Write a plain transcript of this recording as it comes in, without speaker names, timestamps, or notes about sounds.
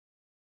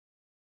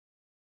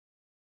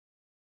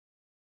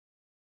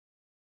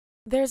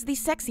There's the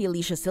sexy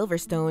Alicia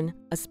Silverstone.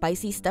 A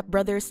spicy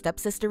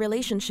stepbrother-stepsister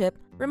relationship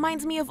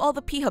reminds me of all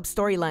the P-Hub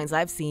storylines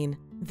I've seen.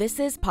 This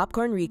is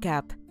Popcorn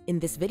Recap. In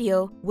this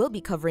video, we'll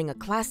be covering a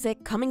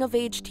classic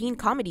coming-of-age teen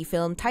comedy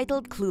film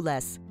titled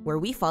Clueless, where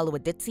we follow a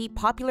ditzy,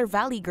 popular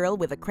valley girl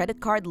with a credit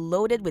card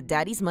loaded with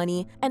daddy's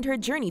money and her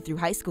journey through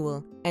high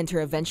school, and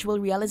her eventual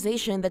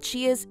realization that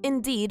she is,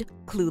 indeed,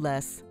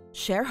 clueless.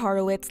 Cher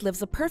Horowitz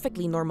lives a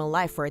perfectly normal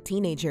life for a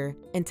teenager.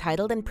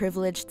 Entitled and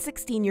privileged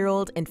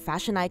 16-year-old and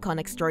fashion icon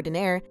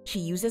extraordinaire, she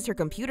uses her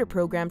computer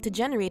program to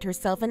generate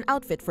herself an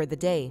outfit for the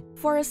day.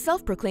 For a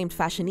self-proclaimed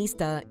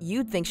fashionista,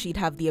 you'd think she'd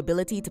have the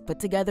ability to put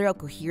together a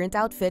coherent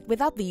outfit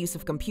without the use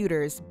of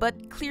computers,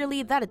 but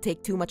clearly that'd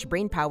take too much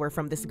brainpower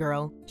from this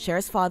girl.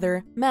 Cher's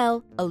father,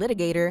 Mel, a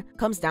litigator,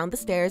 comes down the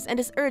stairs and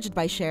is urged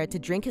by Cher to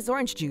drink his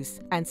orange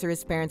juice, answer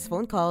his parents'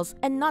 phone calls,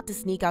 and not to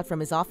sneak out from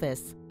his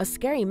office. A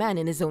scary man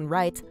in his own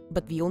right,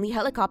 but the only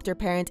helicopter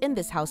parent in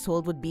this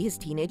household would be his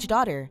teenage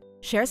daughter.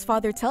 Cher's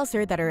father tells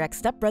her that her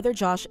ex-stepbrother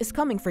Josh is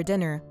coming for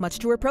dinner, much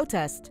to her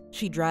protest.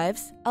 She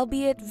drives,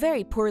 albeit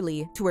very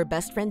poorly, to her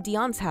best friend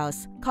Dion's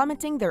house,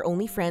 commenting they're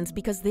only friends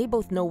because they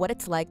both know what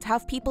it's like to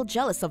have people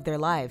jealous of their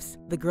lives.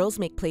 The girls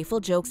make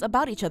playful jokes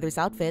about each other's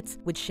outfits,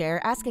 with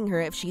Cher asking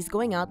her if she's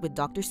going out with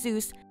Dr.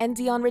 Seuss, and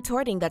Dion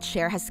retorting that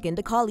Cher has skinned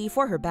a collie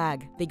for her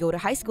bag. They go to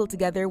high school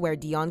together, where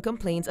Dion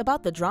complains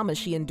about the drama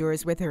she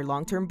endures with her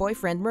long-term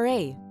boyfriend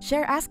Murray.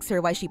 Cher asks her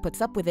why she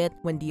puts up with it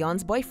when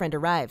Dion's boyfriend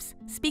arrives.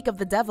 Speak of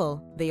the devil.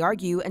 They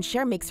argue and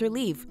Cher makes her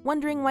leave,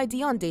 wondering why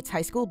Dion dates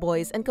high school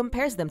boys and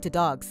compares them to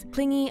dogs,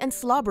 clingy and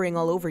slobbering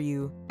all over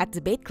you. At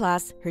debate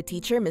class, her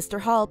teacher, Mr.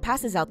 Hall,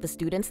 passes out the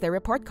students their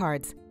report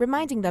cards,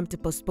 reminding them to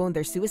postpone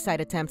their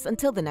suicide attempts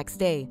until the next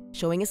day,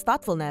 showing his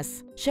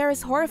thoughtfulness. Cher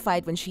is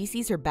horrified when she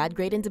sees her bad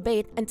grade in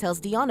debate and tells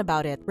Dion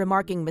about it,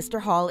 remarking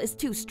Mr. Hall is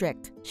too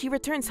strict. She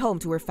returns home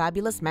to her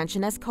fabulous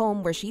mansion-esque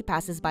home, where she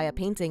passes by a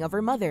painting of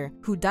her mother,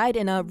 who died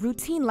in a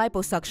routine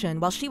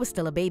liposuction while she was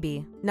still a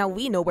baby. Now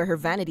we know where her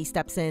vanity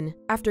steps in.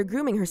 After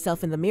grooming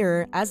herself in the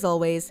mirror, as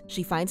always,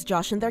 she finds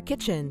Josh in their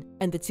kitchen,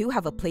 and the two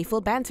have a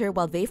playful banter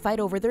while they fight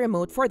over the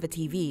remote for the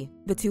TV.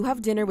 The two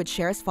have dinner with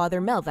Cher's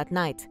father Mel that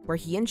night, where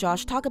he and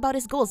Josh talk about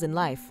his goals in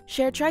life.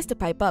 Cher tries to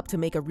pipe up to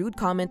make a rude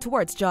comment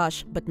towards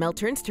Josh, but Mel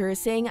turns to her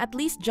saying at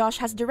least Josh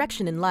has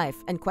direction in life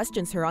and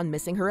questions her on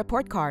missing her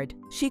report card.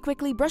 She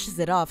quickly brushes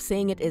it off,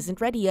 saying it isn't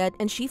ready yet,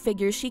 and she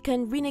figures she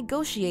can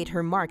renegotiate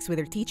her marks with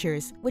her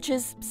teachers, which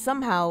is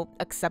somehow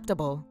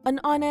acceptable. An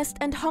honest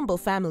and humble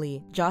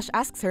family. Josh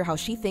asks her how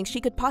she thinks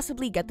she could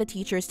possibly get the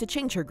teachers to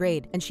change her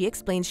grade, and she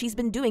explains she's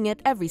been doing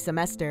it every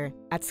semester.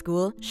 At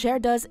school, Cher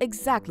does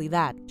exactly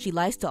that. She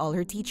lies to all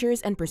her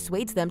teachers and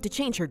persuades them to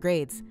change her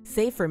grades,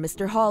 save for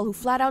Mr. Hall, who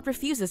flat out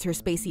refuses her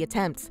spacey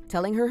attempts,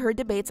 telling her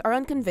debates are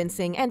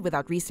unconvincing and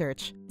without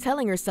research.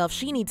 Telling herself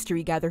she needs to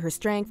regather her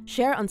strength,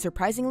 Cher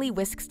unsurprisingly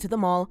whisks to the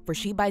mall, where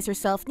she buys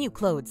herself new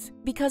clothes,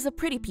 because a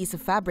pretty piece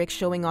of fabric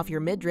showing off your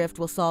midriff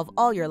will solve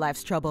all your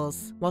life's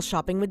troubles. While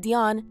shopping with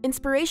Dion,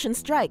 inspiration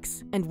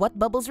strikes, and what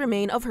bubbles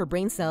remain of her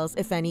brain cells,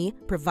 if any,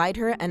 provide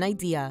her an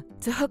idea: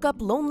 to hook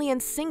up lonely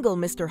and single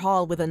Mr.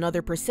 Hall with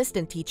another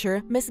persistent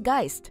teacher, Miss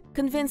Geist.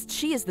 Convinced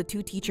she is the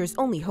two teachers'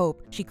 only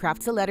hope, she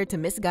crafts a letter to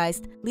Miss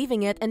Geist,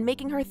 leaving it and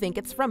making her think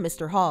it's from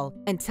Mr. Hall,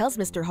 and tells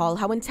Mr. Hall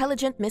how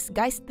intelligent Miss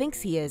Geist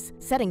thinks he is,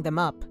 setting them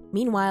up.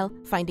 Meanwhile,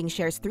 finding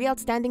Cher's 3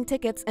 outstanding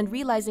tickets and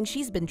realizing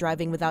she's been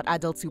driving without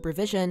adult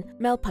supervision,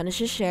 Mel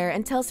punishes Cher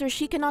and tells her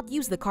she cannot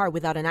use the car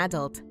without an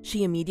adult.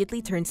 She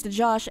immediately turns to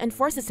Josh and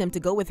forces him to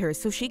go with her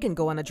so she can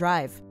go on a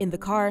drive. In the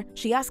car,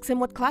 she asks him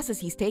what classes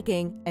he's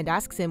taking and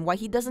asks him why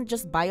he doesn't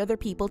just buy other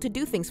people to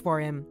do things for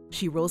him.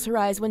 She rolls her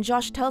eyes when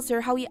Josh tells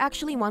her how he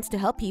actually wants to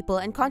help people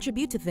and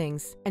contribute to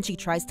things, and she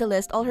tries to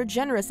list all her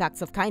generous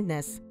acts of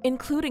kindness,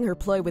 including her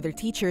ploy with her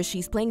teachers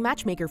she's playing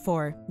matchmaker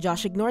for.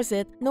 Josh ignores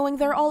it, knowing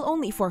they're all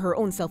only for her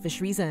own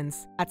selfish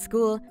reasons. At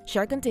school,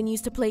 Cher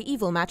continues to play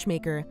evil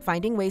matchmaker,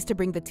 finding ways to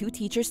bring the two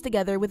teachers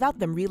together without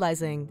them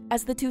realizing.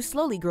 As the two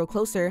slowly grow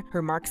closer,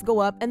 her marks go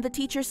up and the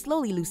teachers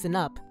slowly loosen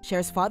up.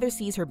 Cher's father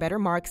sees her better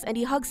marks and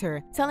he hugs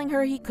her, telling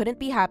her he couldn't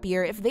be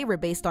happier if they were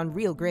based on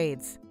real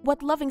grades.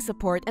 What loving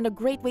support and a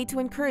great way to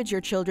encourage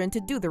your children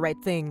to do the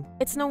right thing.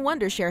 It's no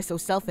wonder Cher's so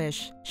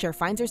selfish. Cher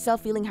finds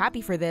herself feeling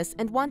happy for this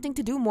and wanting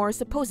to do more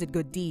supposed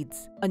good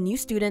deeds. A new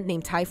student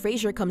named Ty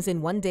Frazier comes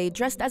in one day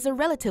dressed as a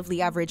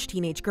relatively average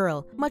teenage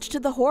girl, much to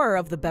the horror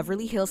of the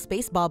Beverly Hills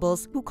space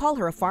baubles, who call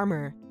her a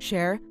farmer.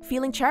 Cher,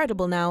 feeling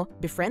charitable now,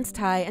 befriends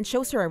Ty and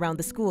shows her around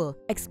the school,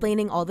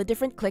 explaining all the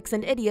different cliques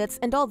and idiots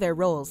and all their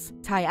roles.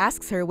 Ty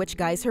asks her which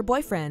guy's her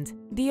boyfriend.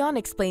 Dion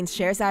explains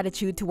Cher's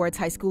attitude towards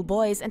high school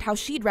boys and how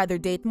she'd rather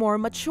date date more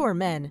mature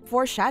men,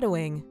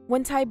 foreshadowing.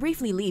 When Tai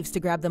briefly leaves to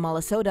grab them all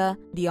a soda,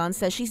 Dion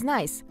says she's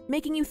nice,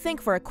 making you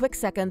think for a quick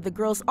second the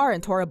girls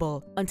aren't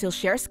horrible, until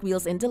Cher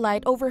squeals in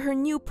delight over her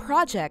new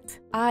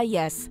project. Ah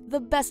yes, the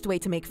best way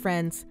to make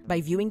friends,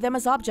 by viewing them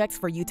as objects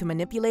for you to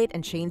manipulate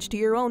and change to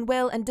your own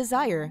will and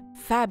desire.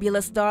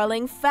 Fabulous,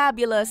 darling,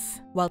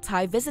 fabulous! While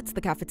Tai visits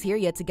the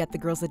cafeteria to get the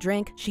girls a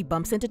drink, she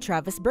bumps into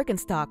Travis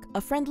Birkenstock,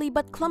 a friendly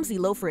but clumsy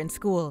loafer in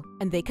school,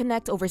 and they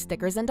connect over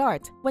stickers and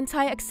art. When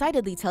Tai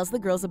excitedly tells the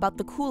girls about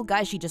the cool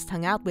guy she just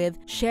hung out with,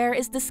 Cher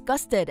is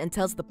disgusted and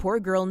tells the poor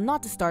girl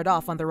not to start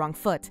off on the wrong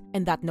foot,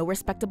 and that no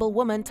respectable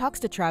woman talks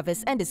to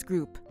Travis and his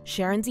group.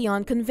 Cher and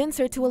Dion convince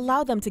her to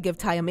allow them to give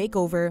Tai a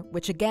makeover,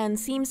 which again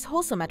seems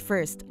wholesome at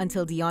first,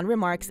 until Dion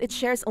remarks it's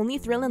Cher's only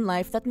thrill in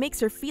life that makes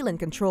her feel in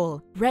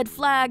control. Red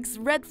flags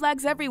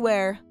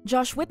everywhere!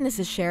 Josh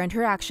witnesses Cher and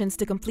her actions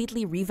to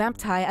completely revamp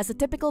Tai as a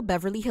typical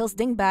Beverly Hills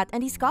dingbat,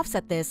 and he scoffs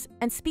at this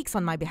and speaks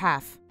on my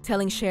behalf,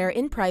 telling Cher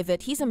in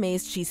private he's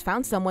amazed she's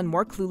found someone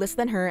more clueless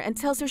than her and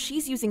tells her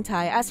she's using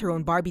Tai as her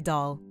own Barbie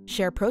doll.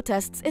 Cher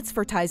protests it's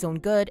for Tai's own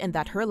good and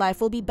that her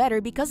life will be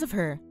better because of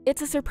her.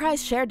 It's a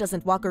surprise Cher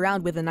doesn't walk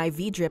around with an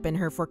IV drip in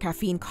her for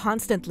caffeine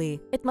constantly.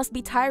 It must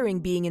be tiring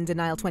being in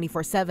denial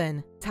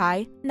 24/7.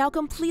 Tai, now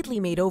completely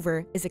made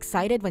over, is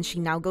excited when she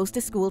now goes to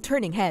school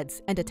turning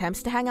heads and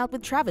attempts to hang out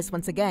with Travis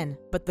once again.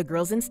 But the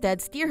girls instead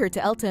steer her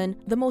to Elton,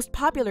 the most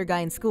popular guy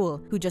in school,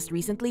 who just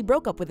recently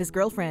broke up with his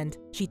girlfriend.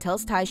 She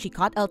tells Tai she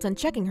caught Elton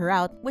checking her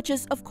out, which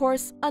is, of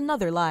course,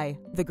 another lie.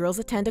 The girls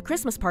attend a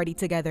Christmas party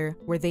together,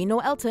 where they know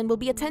Elton will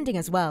be attending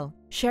as well.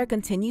 Cher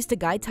continues to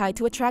guide Tai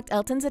to attract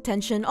Elton's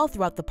attention all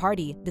throughout the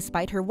party,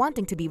 despite her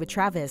wanting to be with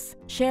Travis.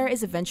 Cher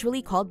is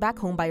eventually called back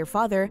home by her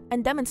father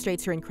and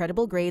demonstrates her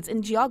incredible grades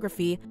in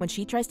geography when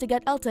she tries to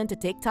get Elton to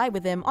take Tai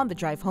with him on the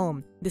drive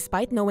home,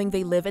 despite knowing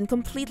they live in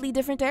completely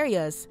different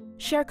areas.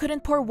 Cher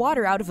couldn't pour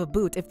water out of a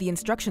boot if the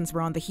instructions were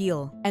on the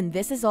heel. And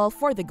this is all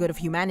for the good of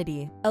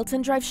humanity.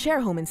 Elton drives Cher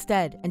home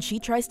instead, and she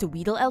tries to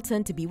wheedle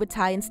Elton to be with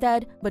Tai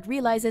instead, but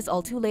realizes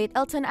all too late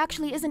Elton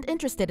actually isn't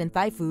interested in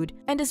Thai food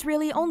and is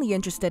really only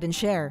interested in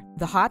Cher,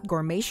 the hot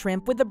gourmet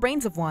shrimp with the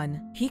brains of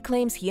one. He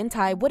claims he and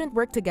Tai wouldn't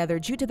work together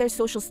due to their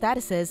social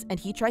statuses, and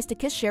he tries to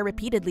kiss Cher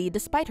repeatedly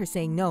despite her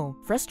saying no.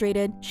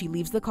 Frustrated, she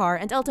leaves the car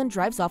and Elton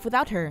drives off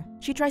without her.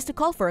 She tries to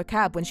call for a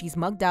cab when she's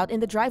mugged out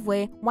in the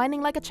driveway,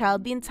 whining like a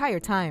child the entire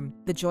time.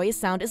 The joyous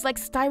sound is like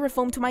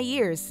styrofoam to my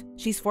ears.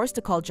 She's forced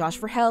to call Josh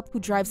for help, who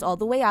drives all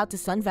the way out to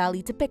Sun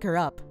Valley to pick her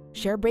up.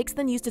 Cher breaks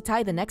the news to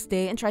Tai the next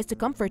day and tries to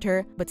comfort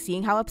her, but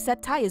seeing how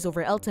upset Tai is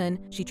over Elton,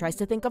 she tries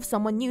to think of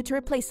someone new to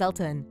replace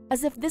Elton,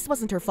 as if this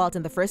wasn't her fault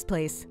in the first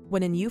place.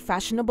 When a new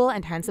fashionable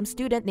and handsome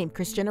student named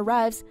Christian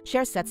arrives,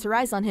 Cher sets her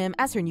eyes on him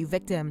as her new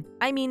victim.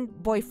 I mean,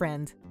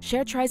 boyfriend.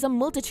 Cher tries a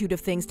multitude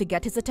of things to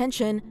get his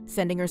attention,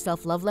 sending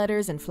herself love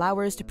letters and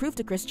flowers to prove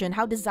to Christian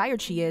how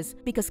desired she is,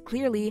 because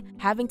clearly,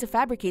 having to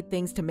fabricate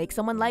things to make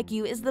someone like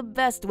you is the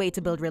best way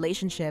to build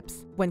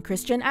relationships. When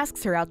Christian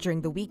asks her out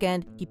during the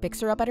weekend, he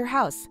picks her up at her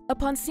house.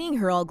 Upon seeing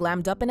her all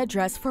glammed up in a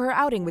dress for her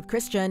outing with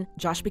Christian,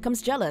 Josh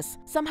becomes jealous,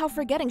 somehow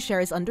forgetting Cher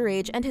is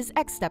underage and his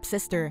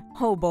ex-stepsister.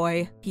 Oh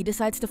boy. He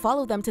decides to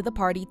follow them to the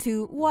party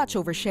to watch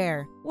over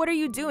Cher. What are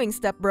you doing,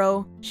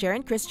 stepbro? Cher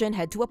and Christian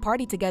head to a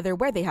party together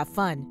where they have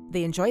fun.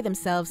 They enjoy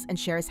themselves, and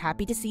Cher is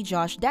happy to see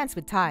Josh dance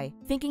with Tai,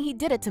 thinking he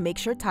did it to make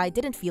sure Tai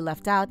didn't feel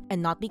left out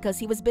and not because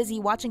he was busy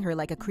watching her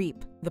like a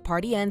creep. The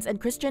party ends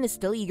and Christian is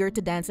still eager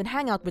to dance and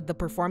hang out with the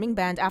performing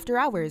band after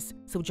hours,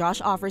 so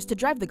Josh offers to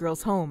drive the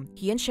girls home.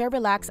 He and Cher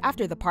relax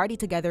after the party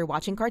together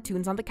watching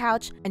cartoons on the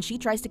couch, and she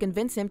tries to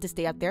convince him to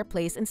stay at their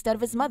place instead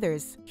of his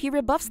mother's. He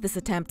rebuffs this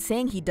attempt,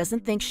 saying he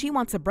doesn't think she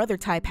wants a brother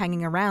type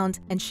hanging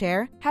around, and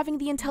Cher, having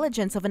the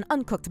intelligence of an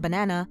uncooked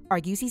banana,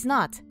 argues he's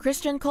not.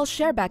 Christian calls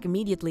Cher back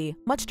immediately,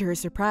 much to her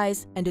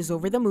surprise, and is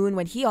over the moon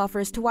when he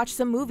offers to watch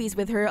some movies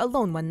with her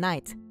alone one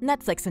night.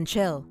 Netflix and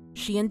chill.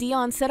 She and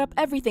Dion set up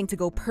everything to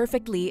go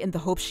perfectly in the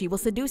hopes she will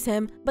seduce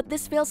him, but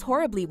this fails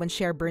horribly when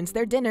Cher burns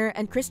their dinner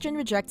and Christian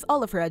rejects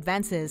all of her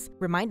advances,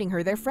 reminding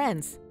her they're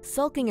friends.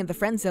 Sulking in the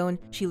friend zone,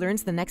 she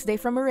learns the next day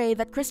from Murray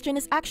that Christian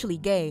is actually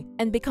gay,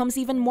 and becomes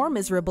even more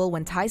miserable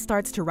when Tai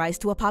starts to rise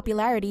to a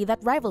popularity that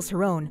rivals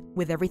her own,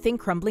 with everything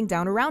crumbling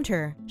down around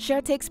her.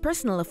 Cher takes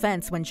personal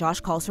offense when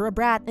Josh calls her a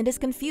brat and is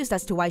confused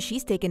as to why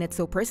she's taken it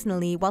so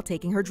personally while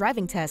taking her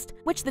driving test,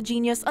 which the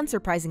genius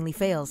unsurprisingly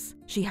fails.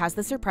 She has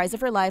the surprise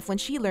of her life when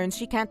she learns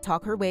she can't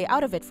talk her way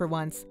out of it for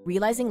once,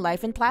 realizing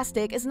life in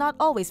plastic is not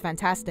always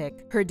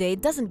fantastic. Her day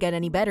doesn't get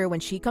any better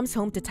when she comes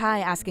home to Tai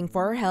asking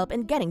for her help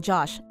in getting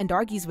Josh, and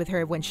argues with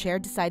her when Cher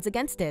decides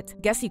against it.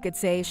 Guess you could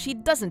say she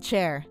doesn't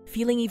share.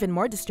 Feeling even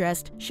more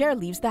distressed, Cher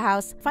leaves the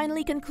house,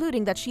 finally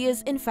concluding that she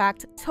is, in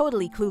fact,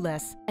 totally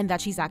clueless, and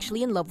that she's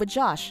actually in love with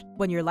Josh.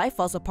 When your life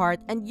falls apart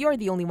and you're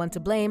the only one to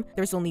blame,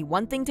 there's only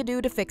one thing to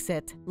do to fix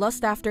it.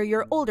 Lust after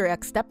your older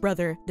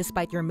ex-stepbrother,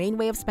 despite your main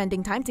way of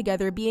spending time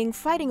together being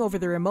fighting over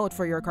the remote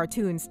for your her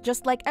cartoons,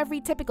 just like every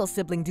typical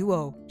sibling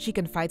duo. She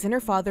confides in her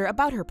father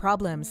about her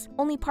problems,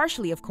 only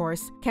partially of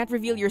course. Can't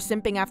reveal you're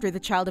simping after the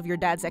child of your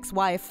dad's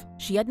ex-wife.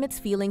 She admits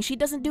feeling she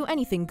doesn't do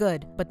anything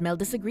good, but Mel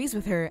disagrees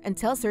with her and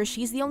tells her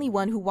she's the only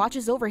one who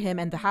watches over him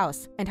and the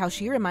house, and how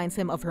she reminds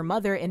him of her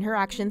mother in her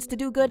actions to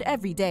do good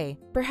every day.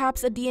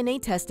 Perhaps a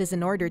DNA test is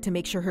in order to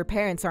make sure her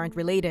parents aren't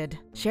related.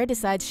 Cher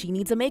decides she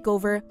needs a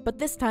makeover, but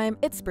this time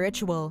it's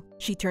spiritual.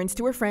 She turns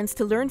to her friends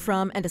to learn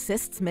from and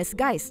assists Miss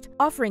Geist,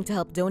 offering to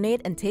help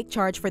donate and take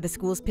charge for the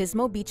school's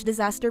Pismo Beach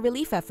disaster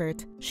relief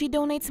effort. She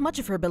donates much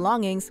of her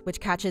belongings, which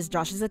catches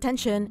Josh's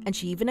attention, and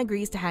she even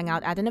agrees to hang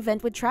out at an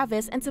event with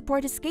Travis and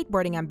support his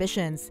skateboarding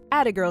ambitions.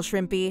 Atta girl,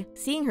 Shrimpy.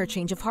 Seeing her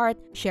change of heart,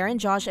 Cher and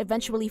Josh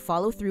eventually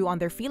follow through on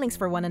their feelings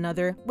for one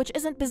another, which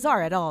isn't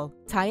bizarre at all.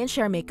 Ty and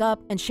Cher make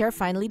up, and Cher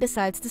finally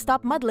decides to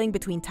stop muddling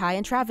between Ty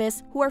and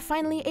Travis, who are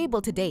finally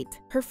able to date.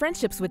 Her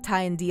friendships with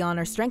Ty and Dion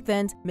are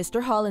strengthened,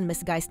 Mr. Hall and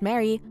Miss Geist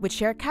marry, with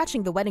Cher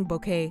catching the wedding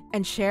bouquet,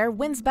 and Cher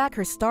wins back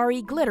her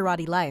starry,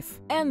 glitterati life,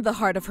 and the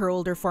heart of her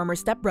older former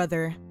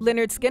stepbrother.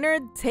 Lynyrd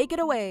Skynyrd, take it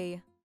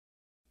away!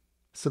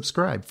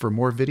 Subscribe for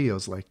more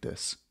videos like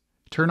this.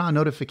 Turn on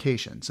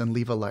notifications and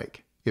leave a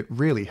like. It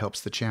really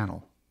helps the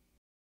channel.